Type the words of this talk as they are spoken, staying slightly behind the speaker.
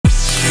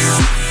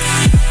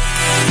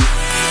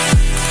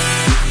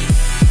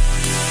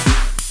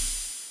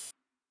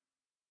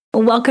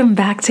Welcome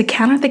back to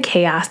Counter the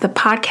Chaos, the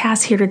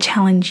podcast here to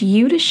challenge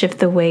you to shift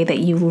the way that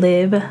you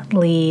live,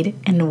 lead,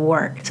 and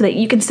work so that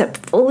you can step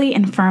fully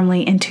and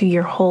firmly into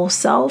your whole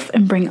self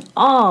and bring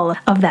all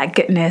of that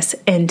goodness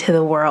into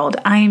the world.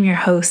 I am your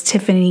host,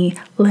 Tiffany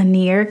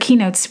Lanier,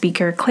 keynote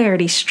speaker,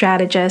 clarity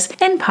strategist,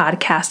 and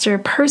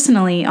podcaster,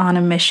 personally on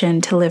a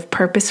mission to live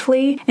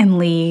purposefully and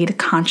lead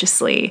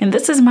consciously. And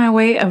this is my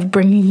way of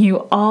bringing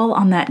you all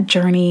on that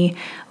journey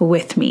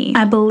with me.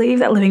 I believe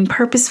that living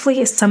purposefully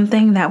is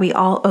something that we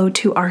all owe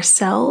to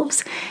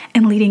ourselves,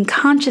 and leading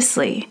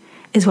consciously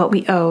is what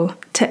we owe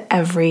to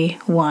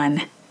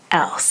everyone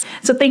else.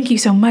 So thank you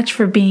so much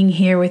for being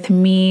here with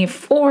me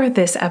for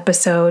this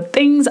episode.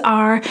 Things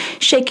are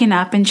shaking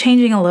up and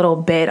changing a little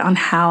bit on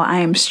how I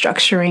am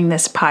structuring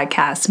this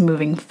podcast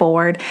moving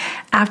forward.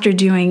 After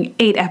doing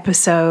 8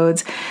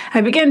 episodes,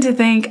 I began to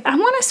think I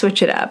want to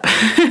switch it up.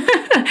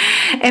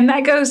 And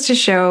that goes to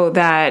show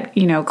that,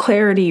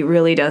 clarity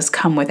really does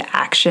come with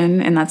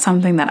action. And that's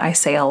something that I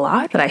say a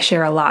lot, that I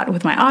share a lot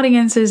with my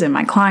audiences and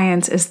my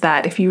clients, is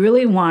that if you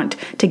really want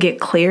to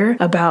get clear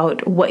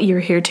about what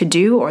you're here to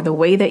do or the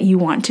way that you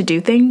want to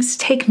do things,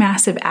 take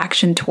massive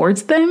action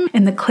towards them,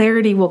 and the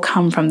clarity will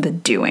come from the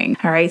doing.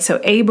 All right. So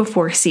A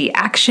before C,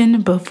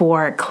 action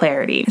before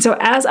clarity. So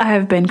as I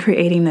have been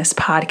creating this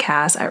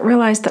podcast, I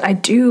realized that I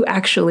do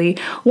actually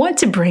want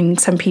to bring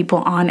some people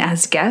on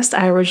as guests.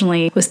 I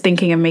originally was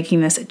thinking of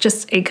making this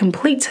just a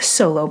complete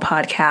solo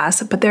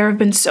podcast, but there have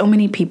been so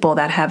many people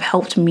that have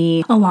helped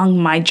me along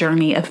my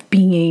journey of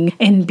being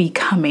and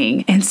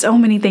becoming, and so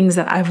many things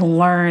that I've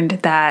learned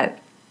that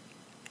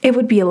it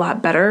would be a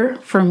lot better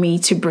for me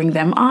to bring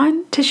them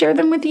on to share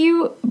them with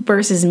you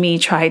versus me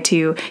try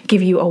to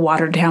give you a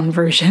watered down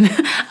version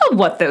of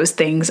what those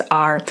things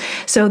are.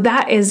 So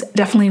that is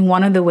definitely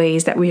one of the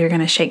ways that we are going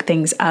to shake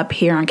things up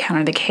here on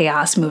Counter the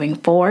Chaos moving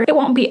forward. It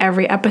won't be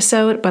every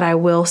episode, but I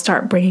will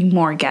start bringing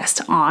more guests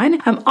on.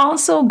 I'm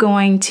also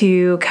going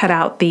to cut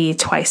out the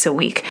twice a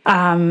week.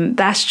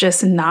 That's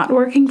just not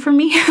working for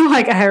me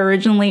like I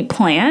originally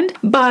planned,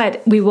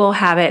 but we will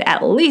have it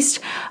at least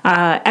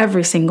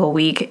every single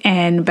week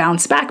and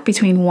bounce back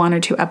between 1 or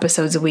 2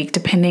 episodes a week,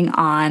 depending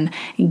on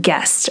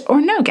guest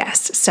or no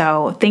guest.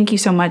 So thank you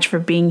so much for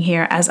being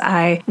here as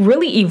I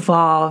really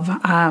evolve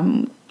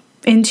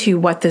into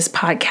what this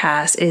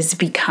podcast is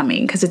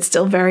becoming, because it's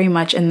still very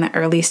much in the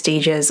early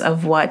stages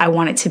of what I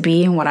want it to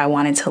be and what I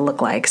want it to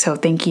look like. So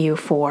thank you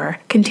for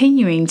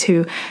continuing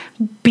to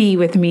be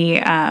with me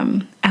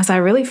as I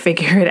really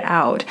figure it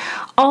out.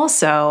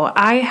 Also,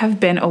 I have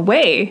been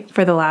away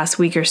for the last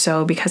week or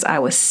so because I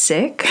was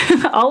sick.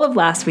 All of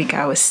last week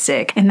I was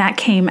sick, and that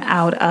came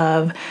out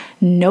of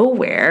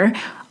nowhere.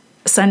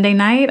 Sunday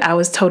night, I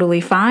was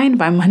totally fine.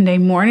 By Monday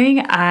morning,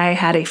 I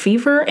had a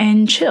fever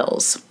and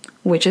chills,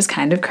 which is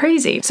kind of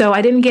crazy. So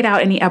I didn't get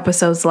out any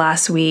episodes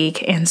last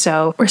week, and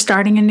so we're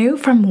starting anew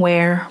from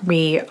where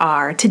we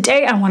are.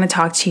 Today, I want to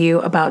talk to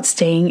you about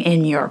staying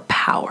in your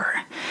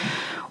power.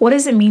 What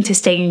does it mean to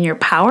stay in your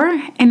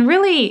power? And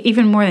really,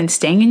 even more than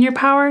staying in your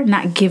power,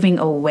 not giving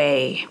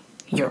away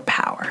your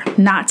power,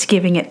 not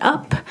giving it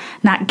up,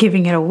 not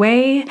giving it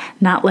away,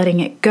 not letting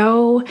it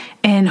go,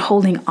 and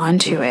holding on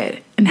to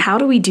it. And how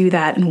do we do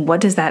that? And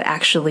what does that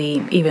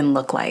actually even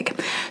look like?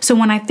 So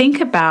when I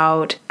think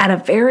about at a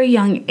very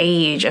young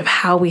age of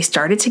how we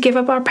started to give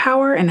up our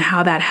power and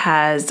how that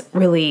has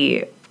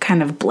really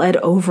kind of bled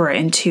over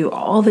into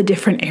all the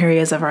different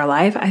areas of our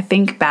life, I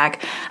think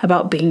back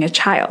about being a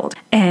child.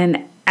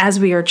 And as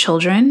we are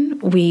children,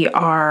 we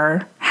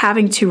are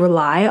having to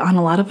rely on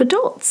a lot of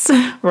adults,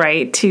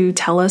 right, to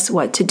tell us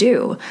what to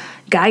do,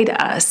 guide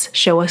us,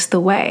 show us the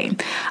way.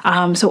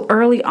 So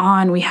early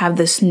on, we have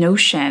this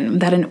notion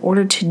that in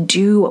order to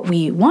do what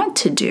we want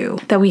to do,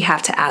 that we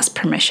have to ask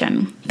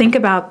permission. Think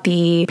about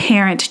the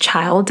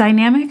parent-child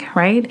dynamic,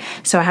 right?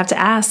 So I have to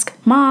ask,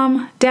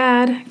 Mom,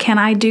 Dad, can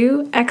I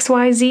do X,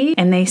 Y, Z?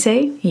 And they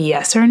say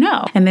yes or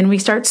no. And then we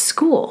start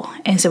school.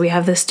 And so we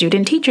have the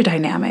student-teacher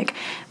dynamic.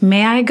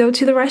 May I go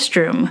to the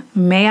restroom?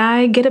 May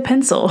I get a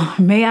pencil?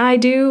 May I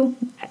do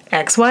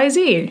X, Y,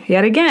 Z?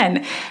 Yet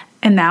again.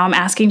 And now I'm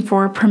asking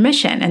for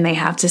permission, and they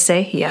have to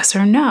say yes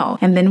or no.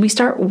 And then we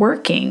start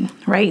working,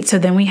 right? So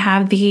then we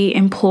have the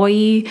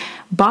employee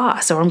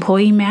boss or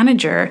employee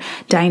manager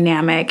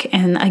dynamic.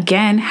 And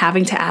again,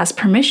 having to ask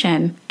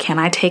permission. Can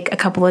I take a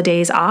couple of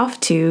days off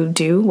to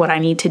do what I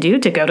need to do,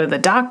 to go to the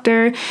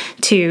doctor,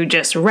 to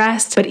just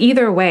rest? But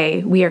either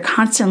way, we are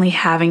constantly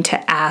having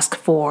to ask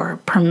for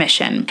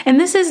permission. And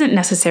this isn't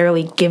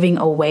necessarily giving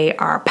away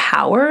our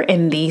power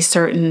in these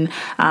certain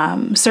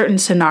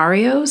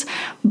scenarios,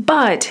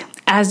 but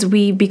as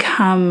we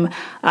become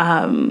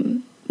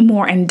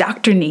more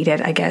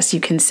indoctrinated, I guess you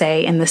can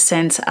say, in the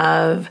sense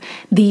of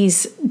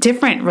these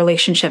different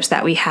relationships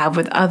that we have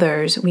with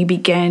others, we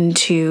begin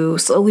to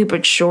slowly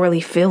but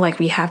surely feel like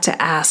we have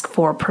to ask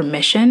for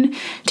permission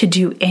to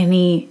do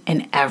any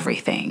and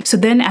everything. So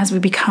then as we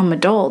become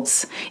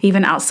adults,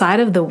 even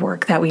outside of the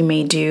work that we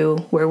may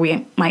do, where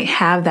we might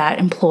have that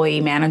employee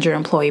manager,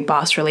 employee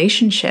boss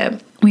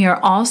relationship, we are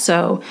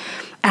also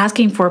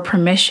asking for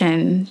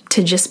permission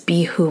to just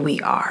be who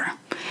we are,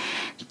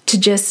 to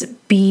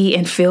just be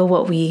and feel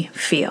what we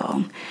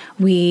feel.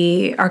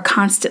 We are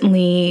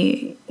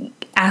constantly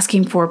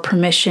asking for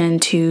permission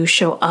to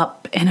show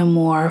up in a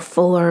more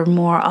fuller,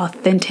 more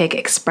authentic,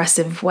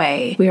 expressive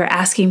way. We are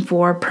asking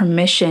for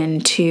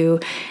permission to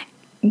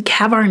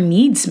have our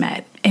needs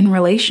met in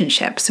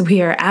relationships.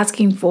 We are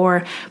asking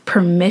for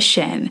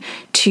permission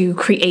to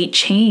create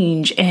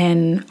change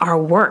in our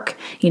work.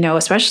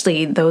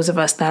 Especially those of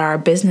us that are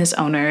business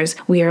owners,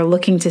 we are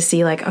looking to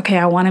see like, okay,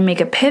 I want to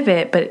make a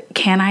pivot, but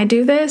can I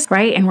do this?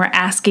 Right? And we're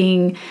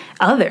asking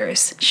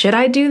others, should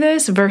I do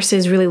this?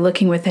 Versus really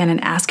looking within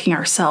and asking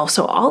ourselves.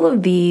 So all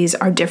of these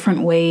are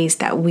different ways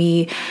that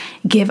we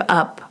give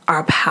up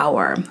our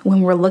power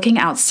when we're looking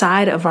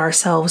outside of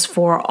ourselves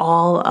for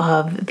all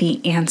of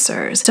the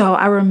answers. So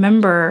I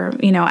remember,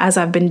 as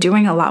I've been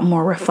doing a lot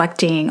more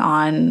reflecting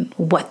on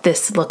what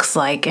this looks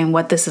like and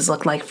what this has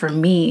looked like for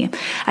me,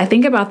 I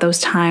think about those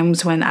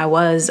times when I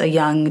was a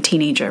young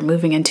teenager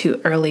moving into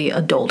early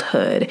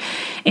adulthood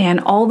and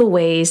all the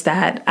ways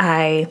that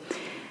I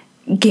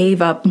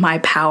gave up my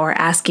power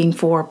asking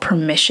for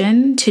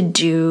permission to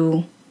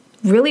do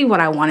really what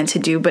I wanted to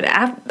do. But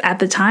at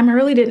the time, I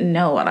really didn't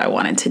know what I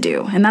wanted to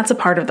do. And that's a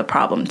part of the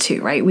problem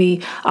too, right?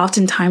 We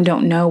oftentimes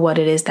don't know what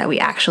it is that we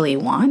actually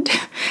want,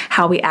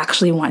 how we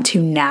actually want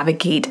to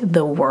navigate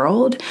the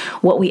world,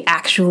 what we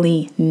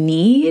actually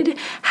need,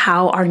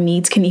 how our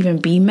needs can even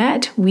be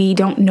met. We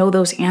don't know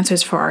those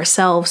answers for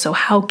ourselves. So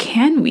how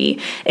can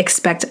we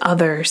expect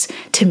others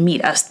to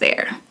meet us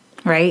there?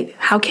 Right?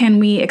 How can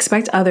we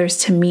expect others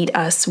to meet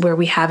us where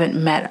we haven't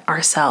met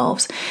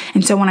ourselves?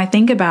 And so when I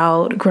think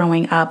about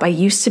growing up, I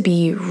used to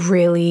be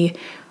really,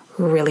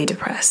 really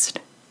depressed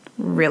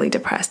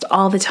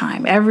all the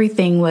time.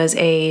 Everything was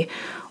a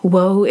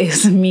woe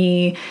is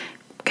me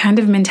kind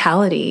of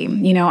mentality.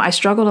 I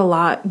struggled a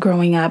lot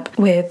growing up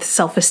with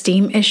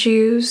self-esteem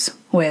issues,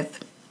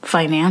 with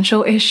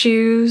financial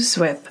issues,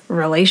 with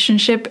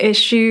relationship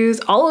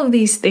issues. All of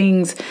these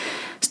things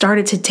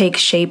started to take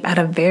shape at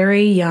a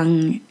very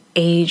young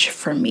age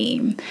for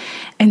me.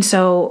 And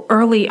so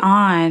early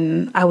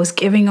on, I was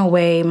giving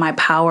away my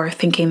power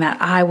thinking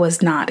that I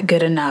was not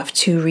good enough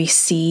to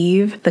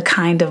receive the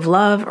kind of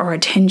love or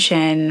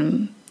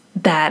attention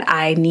that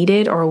I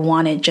needed or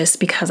wanted just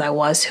because I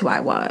was who I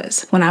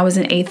was. When I was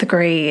in 8th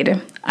grade,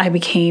 I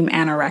became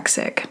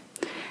anorexic.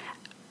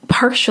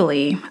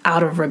 Partially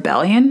out of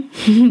rebellion,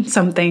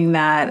 something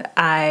that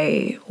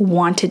I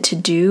wanted to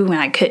do and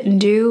I couldn't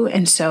do.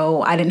 And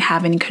so I didn't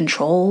have any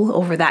control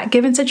over that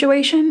given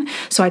situation.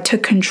 So I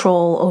took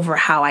control over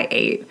how I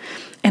ate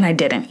and I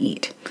didn't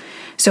eat.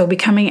 So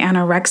becoming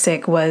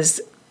anorexic was,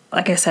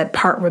 like I said,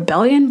 part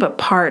rebellion, but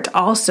part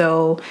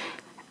also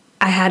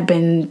I had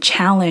been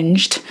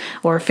challenged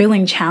or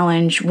feeling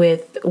challenged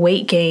with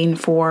weight gain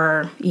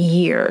for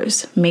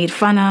years, made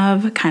fun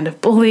of, kind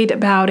of bullied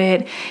about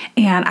it.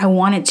 And I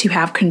wanted to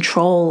have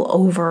control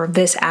over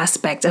this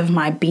aspect of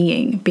my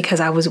being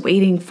because I was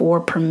waiting for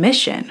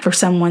permission for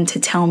someone to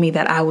tell me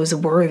that I was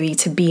worthy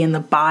to be in the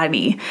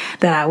body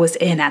that I was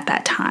in at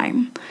that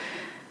time.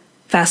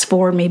 Fast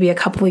forward maybe a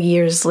couple of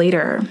years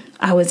later,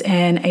 I was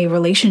in a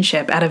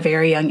relationship at a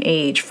very young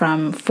age,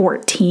 from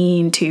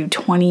 14 to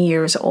 20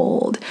 years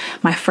old,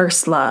 my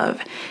first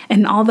love.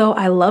 And although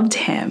I loved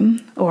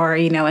him, or,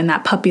 in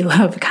that puppy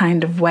love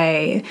kind of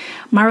way,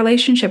 my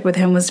relationship with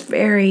him was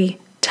very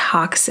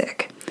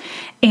toxic.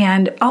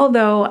 And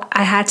although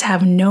I had to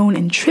have known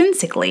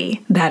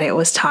intrinsically that it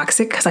was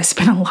toxic, because I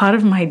spent a lot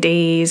of my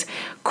days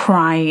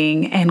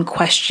crying and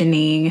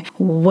questioning,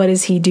 what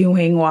is he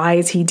doing? Why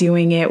is he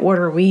doing it? What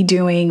are we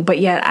doing? But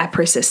yet I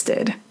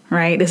persisted,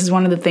 right? This is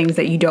one of the things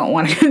that you don't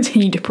want to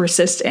continue to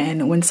persist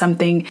in when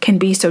something can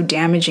be so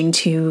damaging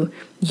to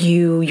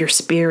you, your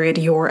spirit,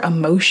 your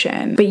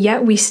emotion. But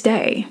yet we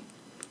stay.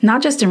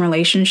 Not just in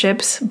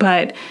relationships,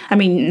 but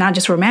not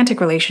just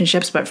romantic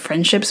relationships, but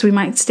friendships we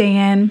might stay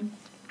in.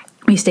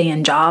 We stay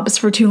in jobs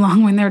for too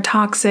long when they're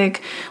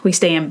toxic. We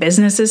stay in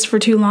businesses for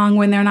too long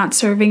when they're not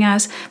serving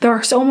us. There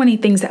are so many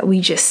things that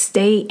we just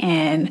stay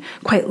in,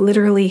 quite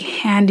literally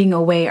handing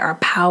away our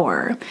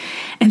power.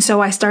 And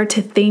so I start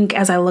to think,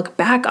 as I look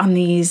back on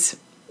these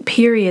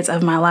periods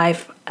of my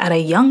life at a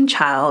young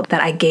child,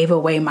 that I gave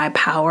away my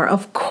power.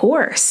 Of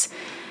course,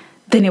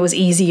 then it was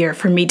easier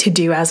for me to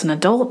do as an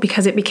adult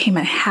because it became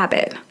a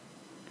habit,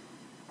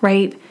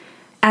 right?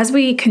 As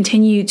we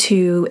continue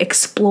to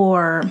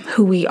explore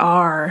who we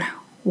are,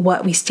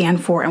 what we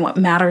stand for, and what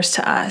matters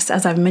to us,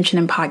 as I've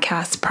mentioned in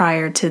podcasts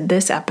prior to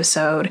this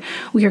episode,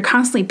 we are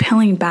constantly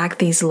peeling back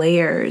these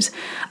layers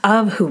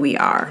of who we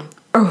are,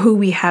 or who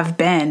we have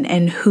been,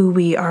 and who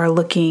we are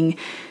looking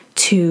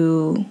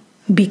to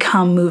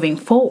become moving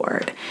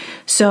forward.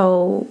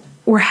 So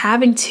we're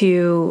having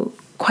to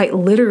quite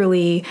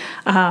literally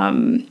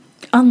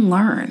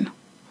unlearn.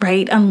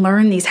 Right?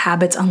 Unlearn these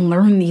habits,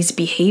 unlearn these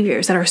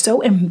behaviors that are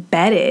so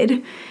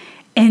embedded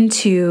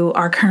into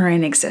our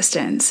current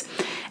existence.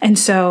 And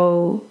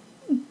so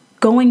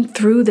going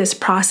through this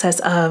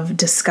process of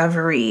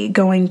discovery,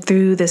 going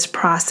through this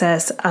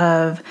process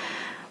of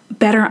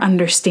better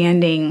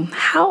understanding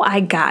how I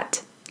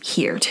got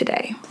here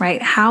today,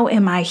 right? How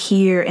am I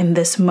here in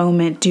this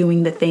moment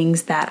doing the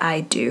things that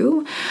I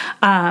do?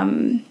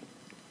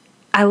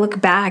 I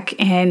look back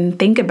and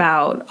think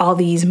about all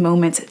these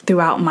moments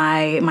throughout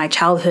my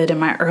childhood and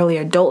my early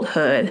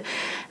adulthood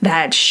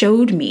that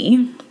showed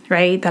me,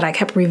 right, that I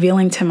kept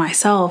revealing to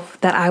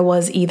myself that I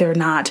was either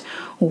not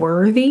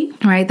worthy,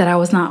 right, that I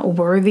was not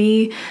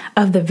worthy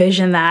of the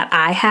vision that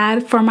I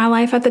had for my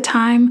life at the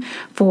time,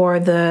 for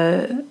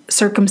the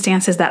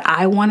circumstances that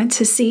I wanted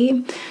to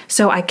see.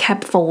 So I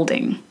kept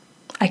folding.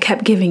 I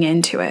kept giving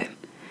into it.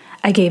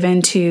 I gave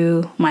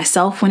into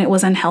myself when it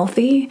was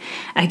unhealthy.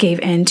 I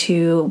gave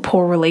into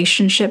poor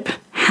relationship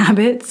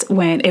habits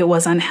when it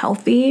was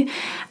unhealthy.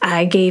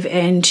 I gave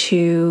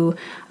into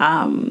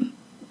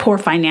poor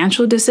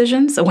financial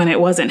decisions when it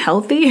wasn't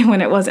healthy,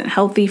 when it wasn't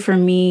healthy for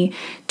me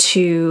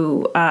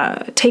to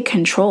take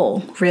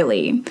control,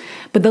 really.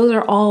 But those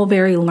are all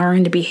very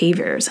learned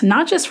behaviors,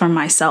 not just from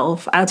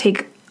myself. I'll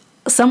take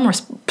some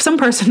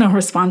personal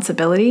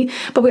responsibility,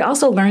 but we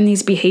also learn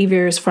these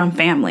behaviors from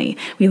family.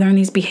 We learn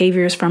these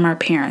behaviors from our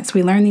parents.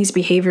 We learn these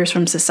behaviors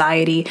from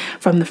society,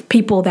 from the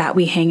people that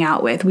we hang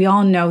out with. We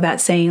all know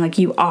that saying, like,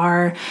 you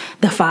are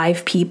the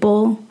 5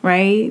 people,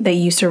 right, that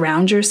you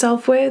surround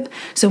yourself with.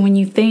 So when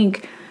you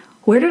think,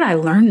 where did I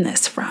learn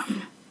this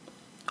from?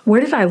 Where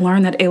did I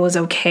learn that it was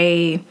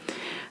okay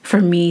for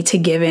me to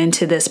give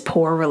into this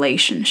poor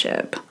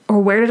relationship? Or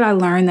where did I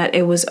learn that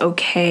it was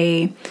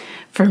okay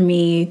for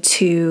me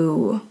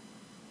to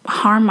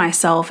harm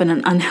myself in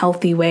an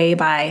unhealthy way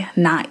by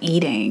not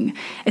eating?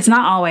 It's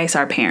not always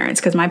our parents,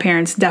 because my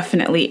parents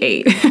definitely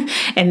ate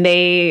and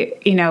they,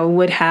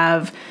 would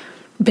have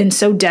been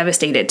so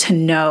devastated to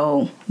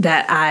know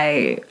that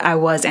I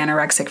was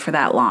anorexic for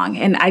that long.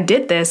 And I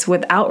did this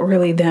without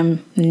really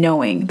them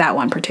knowing that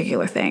one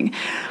particular thing.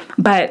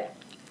 But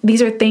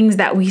these are things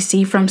that we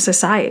see from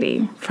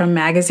society, from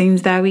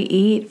magazines that we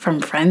eat, from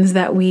friends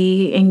that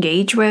we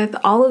engage with.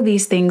 All of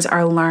these things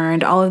are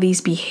learned. All of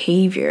these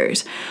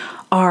behaviors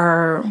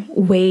are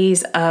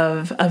ways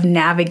of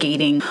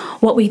navigating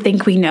what we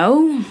think we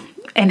know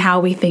and how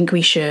we think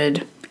we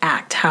should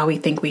act, how we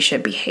think we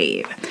should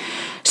behave.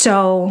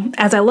 So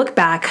as I look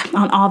back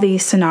on all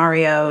these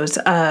scenarios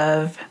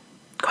of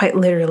quite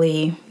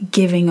literally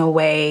giving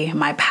away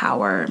my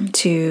power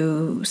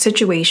to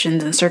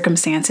situations and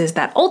circumstances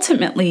that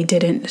ultimately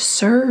didn't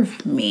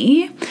serve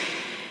me,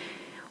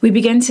 we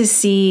begin to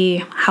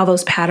see how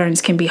those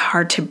patterns can be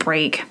hard to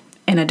break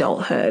in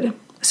adulthood.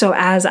 So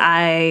as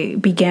I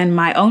began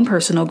my own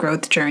personal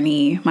growth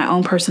journey, my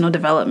own personal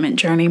development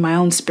journey, my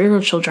own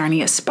spiritual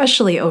journey,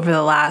 especially over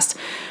the last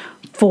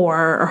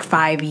 4 or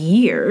 5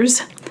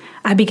 years,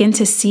 I began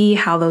to see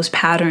how those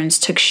patterns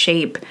took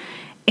shape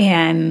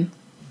in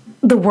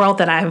the world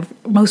that I've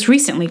most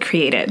recently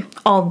created,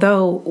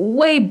 although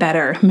way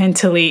better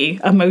mentally,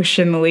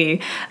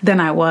 emotionally than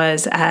I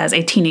was as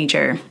a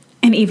teenager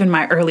and even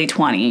my early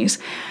 20s.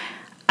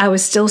 I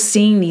was still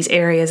seeing these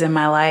areas in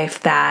my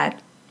life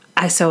that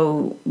I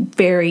so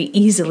very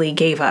easily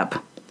gave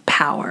up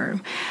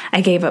power.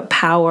 I gave up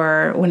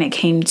power when it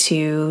came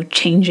to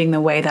changing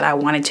the way that I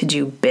wanted to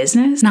do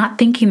business, not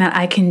thinking that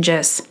I can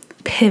just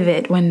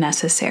pivot when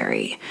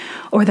necessary,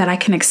 or that I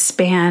can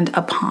expand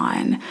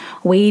upon,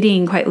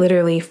 waiting quite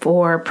literally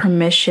for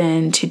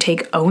permission to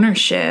take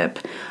ownership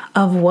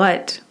of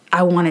what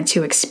I wanted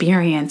to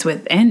experience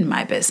within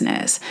my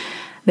business.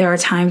 There are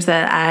times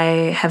that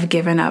I have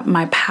given up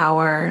my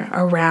power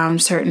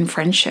around certain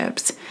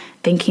friendships,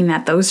 thinking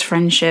that those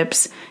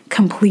friendships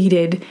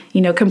completed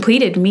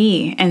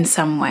me in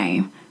some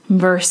way,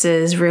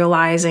 versus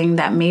realizing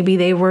that maybe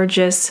they were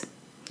just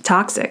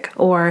toxic,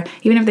 or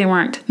even if they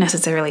weren't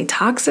necessarily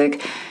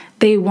toxic,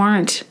 they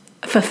weren't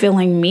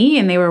fulfilling me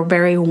and they were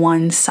very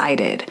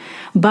one-sided.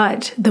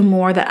 But the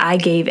more that I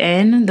gave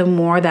in, the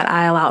more that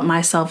I allowed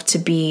myself to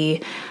be,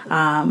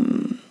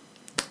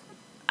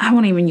 I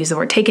won't even use the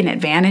word taken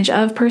advantage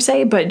of per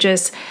se, but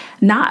just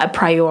not a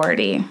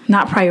priority,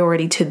 not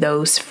priority to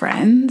those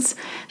friends,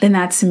 then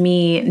that's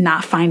me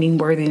not finding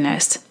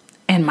worthiness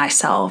in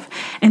myself.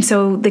 And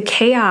so the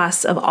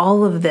chaos of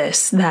all of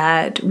this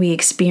that we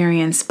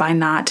experience by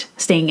not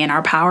staying in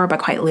our power, but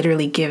quite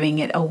literally giving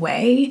it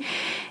away,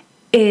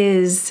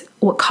 is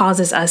what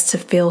causes us to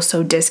feel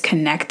so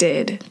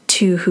disconnected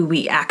to who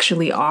we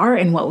actually are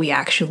and what we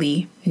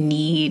actually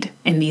need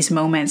in these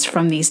moments,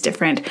 from these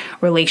different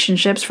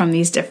relationships, from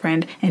these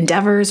different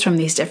endeavors, from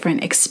these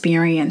different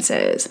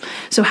experiences.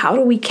 So how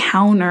do we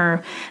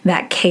counter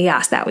that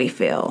chaos that we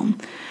feel?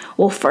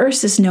 Well,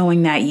 first is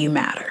knowing that you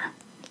matter,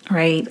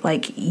 right?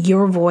 Like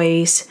your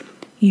voice,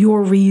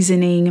 your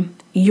reasoning,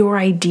 your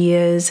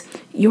ideas,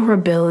 your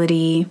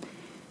ability,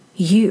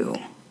 you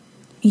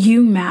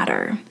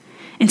matter.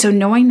 And so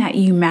knowing that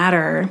you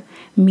matter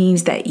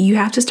means that you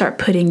have to start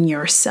putting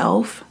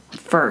yourself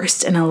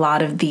first in a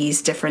lot of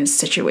these different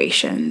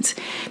situations.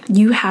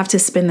 You have to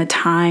spend the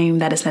time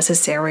that is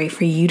necessary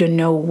for you to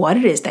know what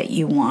it is that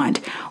you want,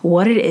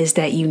 what it is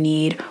that you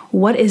need,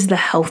 what is the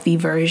healthy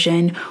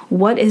version,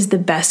 what is the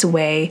best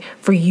way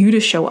for you to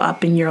show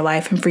up in your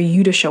life and for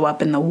you to show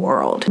up in the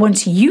world.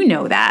 Once you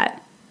know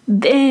that,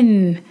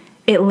 then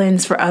it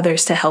lends for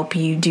others to help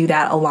you do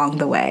that along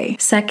the way.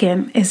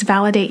 Second is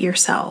validate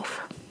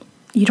yourself.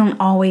 You don't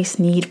always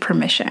need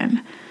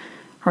permission,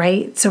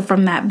 right? So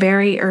from that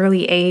very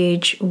early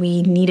age,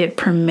 we needed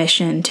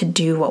permission to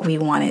do what we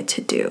wanted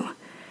to do.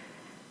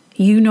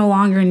 You no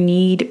longer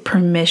need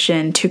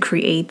permission to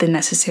create the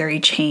necessary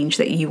change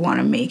that you want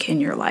to make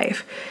in your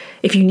life.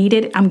 If you need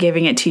it, I'm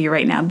giving it to you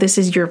right now. This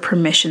is your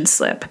permission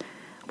slip.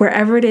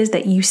 Wherever it is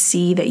that you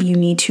see that you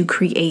need to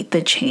create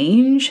the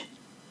change,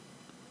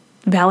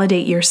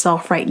 validate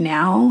yourself right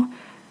now,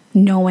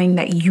 knowing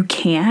that you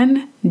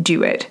can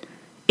do it.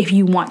 If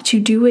you want to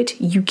do it,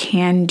 you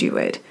can do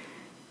it.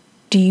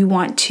 Do you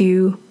want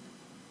to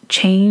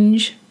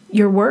change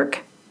your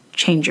work?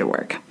 Change your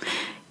work.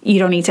 You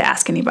don't need to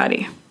ask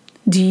anybody.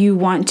 Do you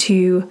want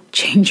to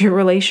change your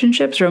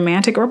relationships,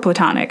 romantic or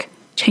platonic?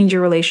 Change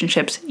your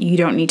relationships. You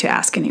don't need to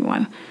ask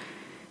anyone.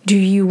 Do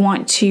you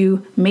want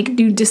to make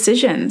new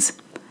decisions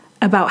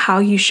about how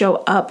you show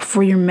up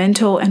for your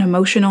mental and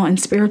emotional and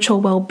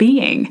spiritual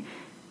well-being?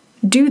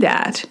 Do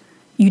that.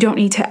 You don't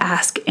need to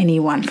ask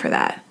anyone for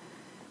that.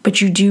 But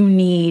you do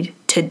need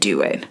to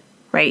do it,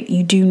 right?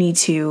 You do need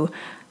to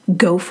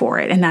go for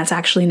it. And that's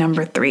actually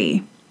number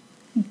 3.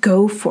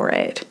 Go for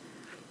it.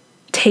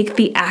 Take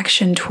the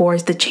action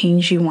towards the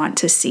change you want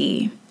to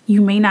see. You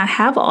may not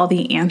have all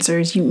the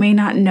answers. You may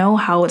not know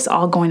how it's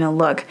all going to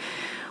look.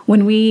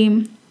 When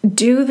we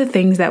do the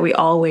things that we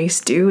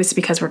always do, it's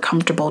because we're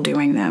comfortable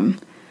doing them.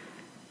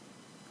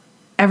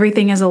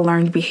 Everything is a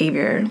learned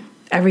behavior.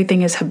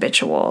 Everything is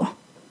habitual.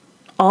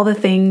 All the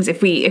things,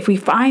 if we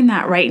find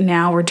that right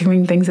now we're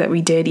doing things that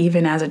we did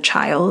even as a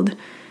child,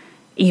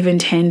 even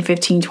 10,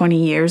 15,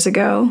 20 years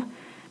ago,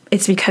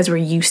 it's because we're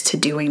used to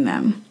doing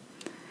them.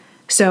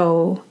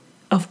 So,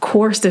 of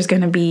course, there's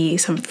going to be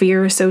some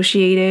fear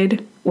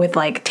associated with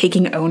like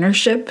taking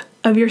ownership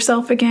of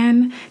yourself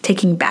again,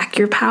 taking back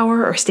your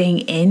power or staying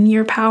in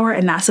your power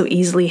and not so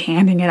easily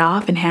handing it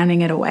off and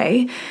handing it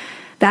away.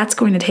 That's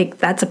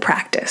a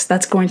practice.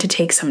 That's going to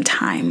take some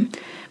time.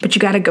 But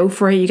you got to go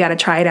for it. You got to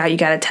try it out. You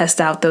got to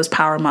test out those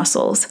power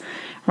muscles,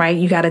 right?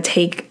 You got to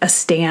take a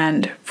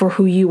stand for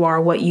who you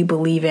are, what you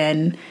believe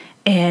in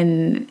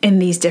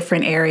these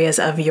different areas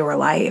of your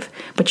life.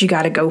 But you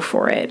got to go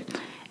for it.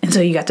 And so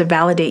you got to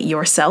validate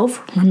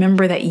yourself,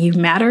 remember that you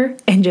matter,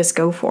 and just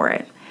go for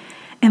it.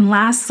 And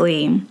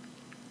lastly,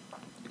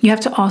 you have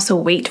to also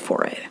wait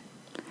for it.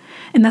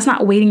 And that's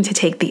not waiting to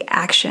take the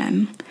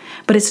action,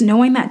 but it's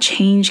knowing that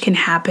change can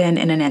happen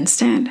in an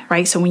instant,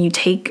 right? So when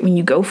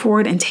you go for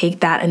it and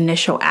take that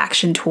initial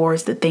action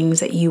towards the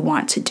things that you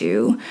want to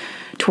do,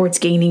 towards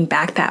gaining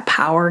back that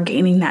power,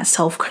 gaining that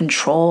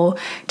self-control,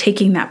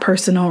 taking that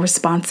personal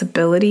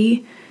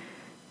responsibility,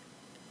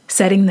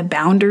 setting the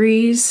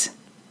boundaries,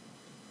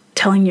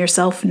 telling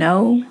yourself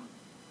no,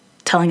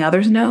 telling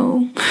others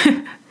no,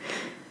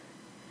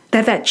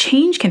 that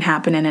change can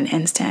happen in an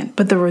instant,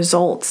 but the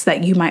results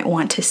that you might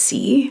want to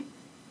see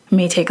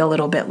may take a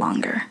little bit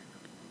longer,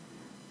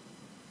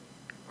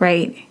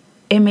 right?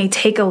 It may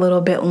take a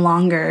little bit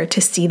longer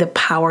to see the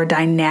power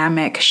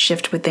dynamic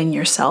shift within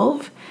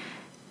yourself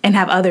and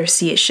have others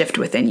see it shift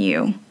within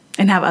you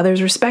and have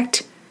others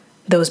respect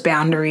those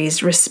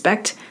boundaries,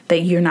 respect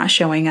that you're not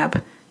showing up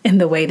in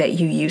the way that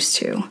you used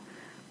to.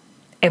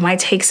 It might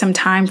take some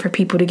time for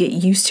people to get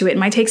used to it. It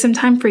might take some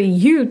time for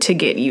you to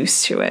get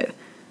used to it.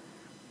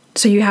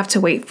 So you have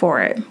to wait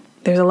for it.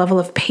 There's a level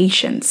of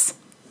patience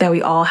that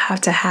we all have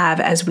to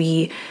have as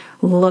we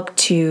look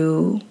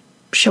to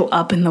show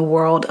up in the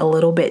world a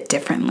little bit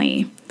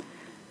differently.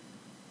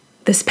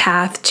 This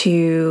path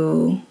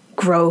to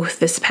growth,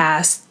 this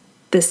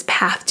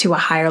path to a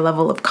higher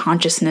level of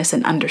consciousness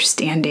and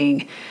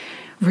understanding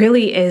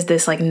really is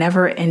this like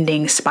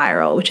never-ending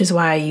spiral, which is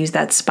why I use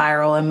that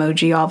spiral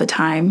emoji all the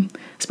time,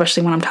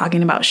 especially when I'm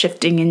talking about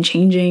shifting and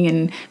changing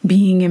and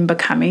being and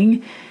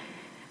becoming,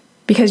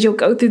 because you'll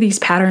go through these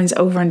patterns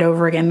over and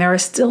over again. There are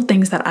still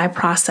things that I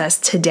process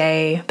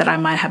today that I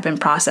might have been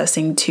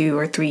processing 2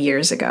 or 3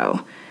 years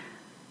ago,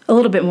 a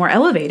little bit more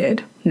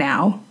elevated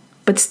now,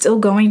 but still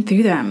going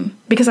through them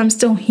because I'm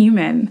still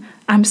human.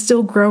 I'm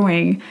still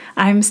growing.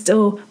 I'm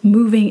still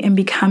moving and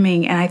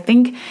becoming. And I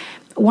think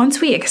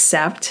once we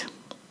accept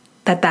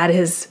that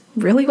is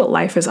really what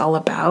life is all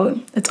about,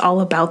 it's all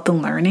about the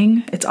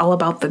learning, it's all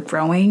about the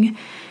growing,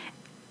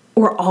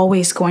 we're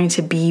always going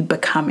to be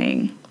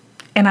becoming.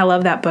 And I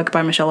love that book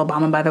by Michelle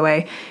Obama, by the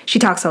way. She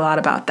talks a lot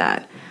about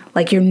that.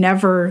 Like, you're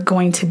never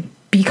going to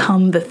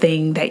become the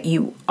thing that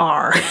you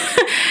are.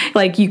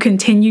 Like, you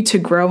continue to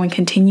grow and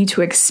continue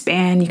to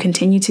expand. You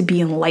continue to be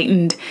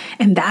enlightened.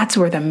 And that's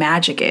where the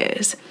magic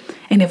is.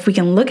 And if we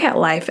can look at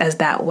life as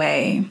that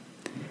way,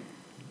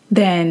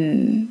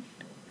 then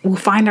we'll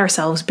find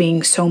ourselves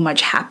being so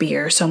much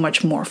happier, so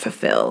much more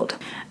fulfilled.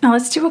 Now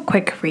let's do a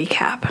quick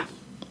recap.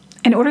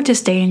 In order to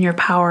stay in your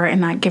power and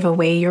not give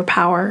away your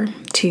power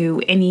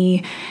to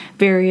any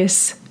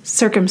various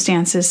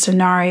circumstances,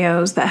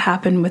 scenarios that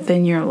happen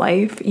within your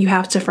life, you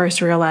have to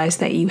first realize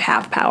that you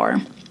have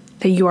power,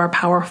 that you are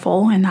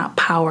powerful and not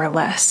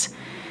powerless.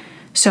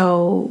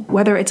 So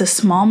whether it's a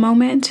small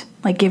moment,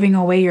 like giving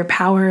away your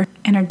power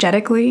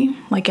energetically,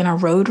 like in a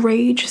road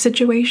rage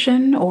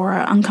situation or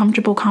an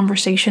uncomfortable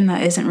conversation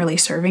that isn't really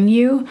serving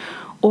you,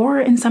 or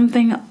in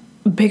something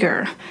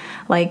bigger,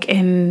 like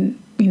in,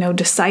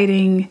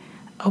 deciding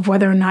of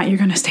whether or not you're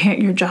going to stay at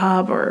your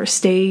job or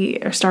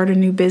start a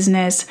new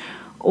business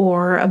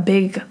or a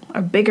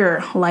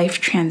bigger life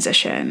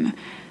transition.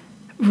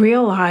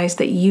 Realize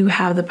that you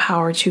have the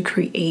power to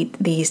create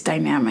these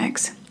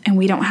dynamics. And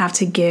we don't have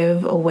to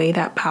give away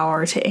that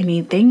power to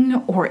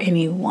anything or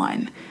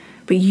anyone,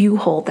 but you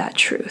hold that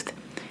truth.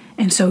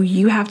 And so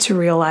you have to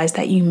realize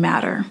that you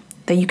matter,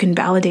 that you can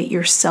validate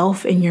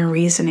yourself in your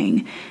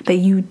reasoning, that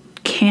you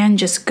can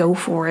just go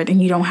for it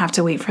and you don't have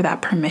to wait for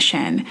that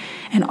permission,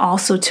 and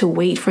also to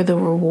wait for the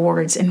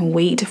rewards and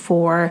wait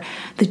for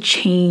the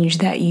change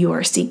that you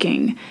are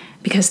seeking,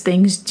 because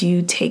things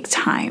do take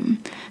time.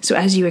 So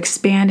as you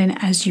expand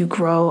and as you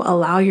grow,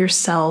 allow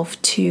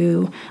yourself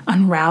to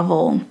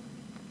unravel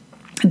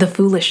the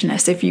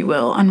foolishness, if you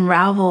will,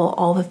 unravel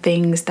all the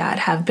things that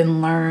have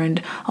been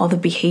learned, all the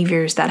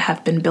behaviors that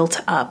have been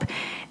built up,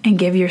 and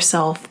give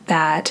yourself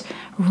that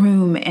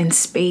room and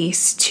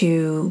space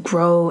to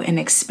grow and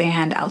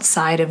expand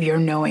outside of your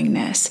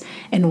knowingness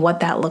and what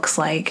that looks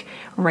like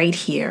right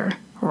here,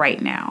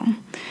 right now.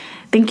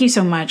 Thank you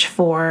so much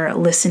for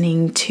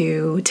listening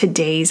to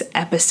today's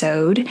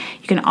episode.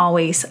 You can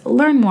always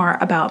learn more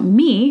about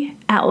me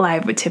at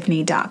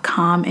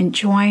livewithtiffany.com and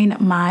join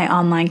my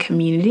online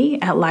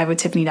community at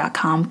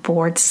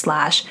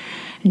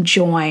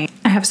livewithtiffany.com/join.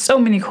 I have so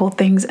many cool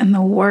things in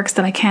the works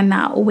that I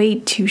cannot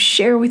wait to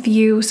share with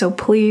you. So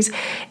please,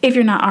 if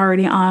you're not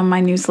already on my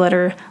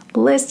newsletter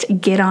list,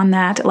 get on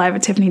that at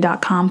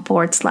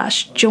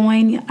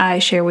livewithtiffany.com/join. I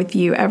share with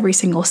you every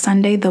single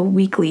Sunday the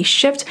weekly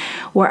shift,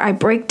 where I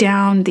break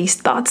down these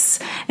thoughts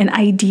and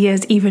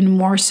ideas even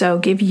more so,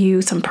 give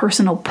you some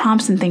personal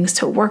prompts and things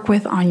to work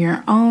with on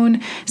your own,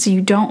 so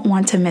you don't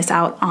want to miss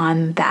out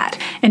on that.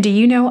 And do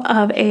you know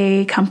of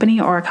a company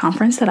or a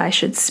conference that I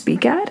should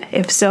speak at?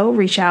 If so,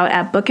 reach out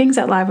at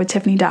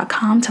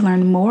bookings@livewithtiffany.com to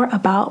learn more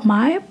about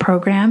my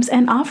programs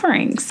and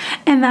offerings.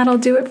 And that'll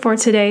do it for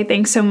today.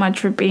 Thanks so much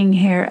for being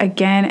here.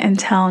 Again,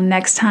 until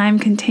next time,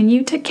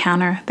 continue to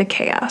counter the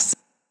chaos.